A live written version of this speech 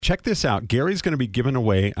Check this out. Gary's going to be giving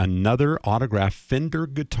away another autographed Fender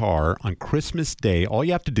guitar on Christmas Day. All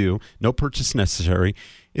you have to do, no purchase necessary,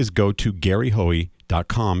 is go to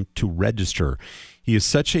GaryHoey.com to register. He is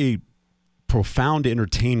such a profound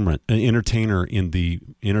entertainer in the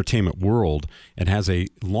entertainment world and has a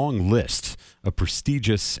long list of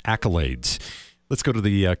prestigious accolades. Let's go to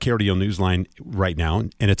the KRDO Newsline right now,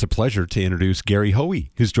 and it's a pleasure to introduce Gary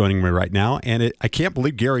Hoey, who's joining me right now. And I can't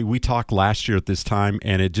believe, Gary, we talked last year at this time,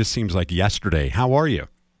 and it just seems like yesterday. How are you?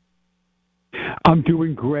 I'm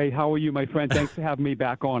doing great. How are you, my friend? Thanks for having me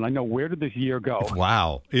back on. I know, where did this year go?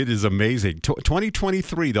 Wow, it is amazing.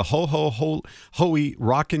 2023, the Hoey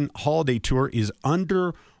Rockin' Holiday Tour is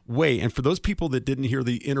underway. And for those people that didn't hear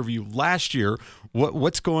the interview last year,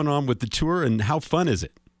 what's going on with the tour and how fun is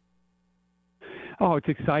it? Oh, it's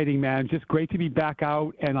exciting, man. Just great to be back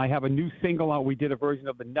out. And I have a new single out. We did a version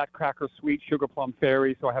of the Nutcracker Sweet Sugar Plum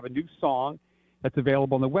Fairy. So I have a new song that's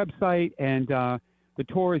available on the website. And the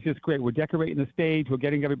tour is just great. We're decorating the stage. We're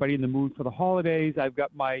getting everybody in the mood for the holidays. I've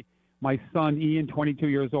got my son, Ian, 22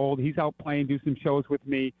 years old. He's out playing, do some shows with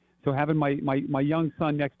me. So having my young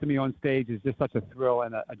son next to me on stage is just such a thrill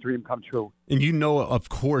and a dream come true. And you know, of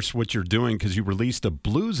course, what you're doing because you released a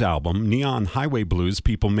blues album, Neon Highway Blues.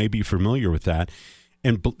 People may be familiar with that.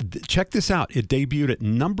 And check this out. It debuted at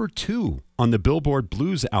number 2 on the Billboard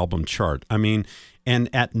Blues album chart. I mean, and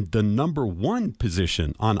at the number 1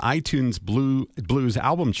 position on iTunes Blues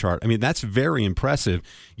album chart. I mean, that's very impressive.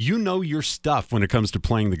 You know your stuff when it comes to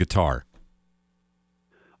playing the guitar.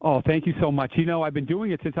 Oh, thank you so much. You know, I've been doing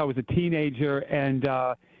it since I was a teenager, and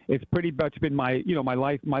it's pretty much been my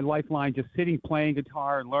lifeline, just sitting, playing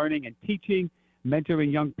guitar and learning and teaching,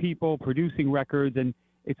 mentoring young people, producing records, and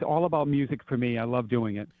it's all about music for me. I love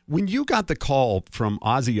doing it. When you got the call from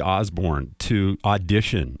Ozzy Osbourne to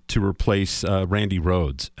audition to replace Randy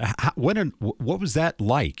Rhoads, what was that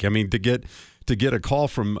like? I mean, to get a call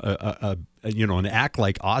from an act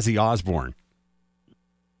like Ozzy Osbourne.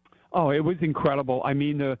 Oh, it was incredible. I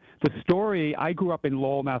mean, the story, I grew up in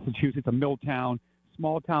Lowell, Massachusetts, a mill town,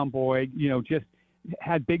 small town boy, just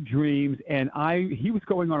had big dreams. And he was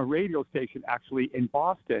going on a radio station actually in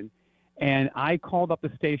Boston. And I called up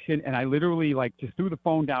the station and I literally just threw the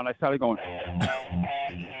phone down. I started going.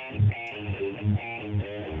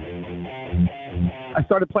 I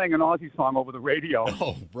started playing an Ozzy song over the radio.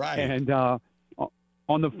 Oh, right. And,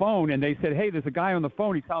 on the phone, and they said, hey, there's a guy on the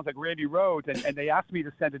phone. He sounds like Randy Rhoads. And they asked me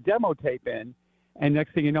to send a demo tape in. And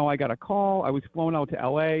next thing you know, I got a call. I was flown out to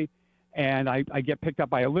L.A., and I get picked up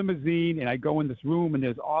by a limousine, and I go in this room, and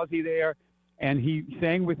there's Ozzy there. And he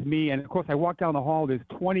sang with me. And, of course, I walk down the hall. There's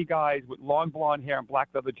 20 guys with long blonde hair and black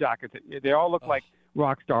leather jackets. They all look like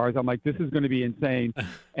rock stars. I'm like, this is going to be insane.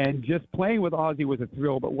 And just playing with Ozzy was a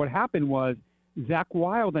thrill. But what happened was, Zach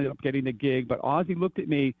Wilde ended up getting the gig, but Ozzy looked at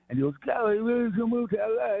me and he goes, Kelly, we're going to move to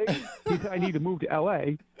L.A. He said, I need to move to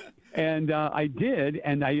L.A. And I did,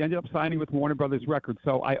 and I ended up signing with Warner Brothers Records.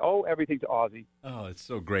 So I owe everything to Ozzy. Oh, it's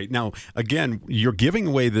so great. Now, again, you're giving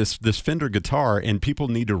away this Fender guitar, and people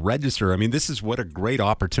need to register. I mean, this is what a great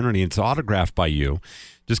opportunity. It's autographed by you.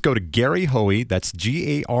 Just go to Gary Hoey, that's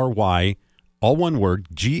Gary, all one word,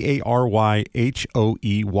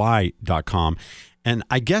 GaryHoey.com. And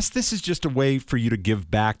I guess this is just a way for you to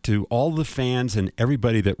give back to all the fans and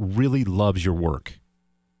everybody that really loves your work.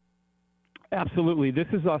 Absolutely. This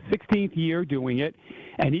is our 16th year doing it.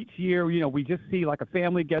 And each year, we just see like a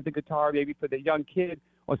family get the guitar, maybe for the young kid,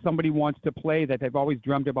 or somebody wants to play that they've always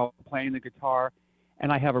dreamt about playing the guitar.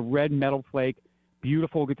 And I have a red metal flake,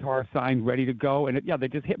 beautiful guitar signed, ready to go. And they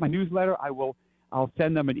just hit my newsletter. I'll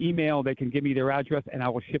send them an email. They can give me their address, and I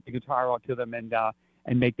will ship the guitar out to them and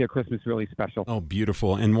make their Christmas really special. Oh,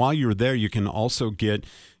 beautiful. And while you're there, you can also get,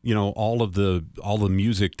 all the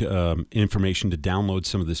music information to download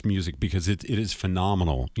some of this music, because it is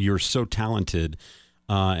phenomenal. You're so talented,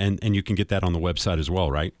 and you can get that on the website as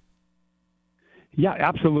well, right? Yeah,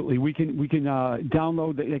 absolutely. We can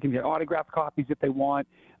download. They can get autographed copies if they want.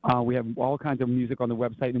 We have all kinds of music on the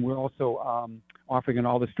website, and we're also offering on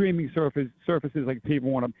all the streaming surfaces. Like if people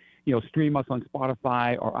want to, stream us on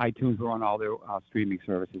Spotify or iTunes, or on all their streaming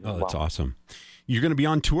services. Oh, that's awesome. You're going to be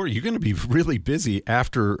on tour. You're going to be really busy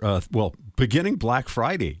after, beginning Black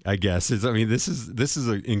Friday, I guess. This is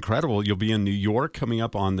incredible. You'll be in New York coming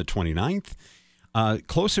up on the 29th.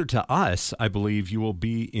 Closer to us, I believe you will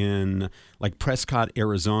be in Prescott,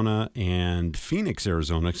 Arizona, and Phoenix,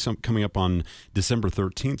 Arizona, coming up on December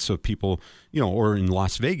 13th. So if people, or in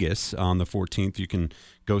Las Vegas on the 14th, you can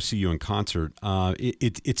go see you in concert.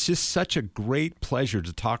 It's just such a great pleasure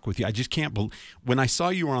to talk with you. I just can't believe, when I saw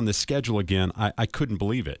you were on the schedule again, I couldn't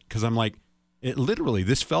believe it, because I'm like, It literally,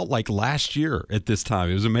 this felt like last year at this time.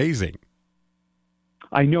 It was amazing.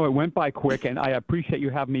 I know it went by quick, and I appreciate you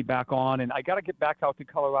having me back on. And I got to get back out to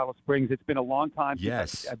Colorado Springs. It's been a long time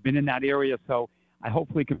since I've been in that area, so I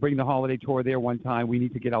hopefully can bring the holiday tour there one time. We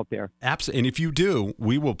need to get out there. Absolutely. And if you do,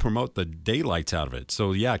 we will promote the daylights out of it.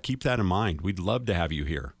 So, yeah, keep that in mind. We'd love to have you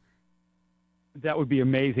here. That would be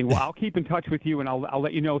amazing. Well, I'll keep in touch with you, and I'll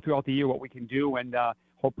let you know throughout the year what we can do, and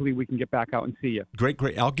hopefully we can get back out and see you. Great.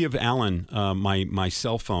 I'll give Alan my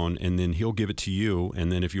cell phone, and then he'll give it to you. And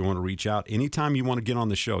then if you want to reach out, anytime you want to get on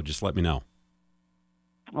the show, just let me know.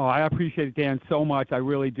 Oh, I appreciate it, Dan, so much. I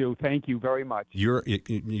really do. Thank you very much. You're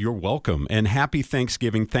welcome. And happy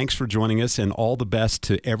Thanksgiving. Thanks for joining us, and all the best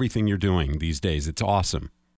to everything you're doing these days. It's awesome.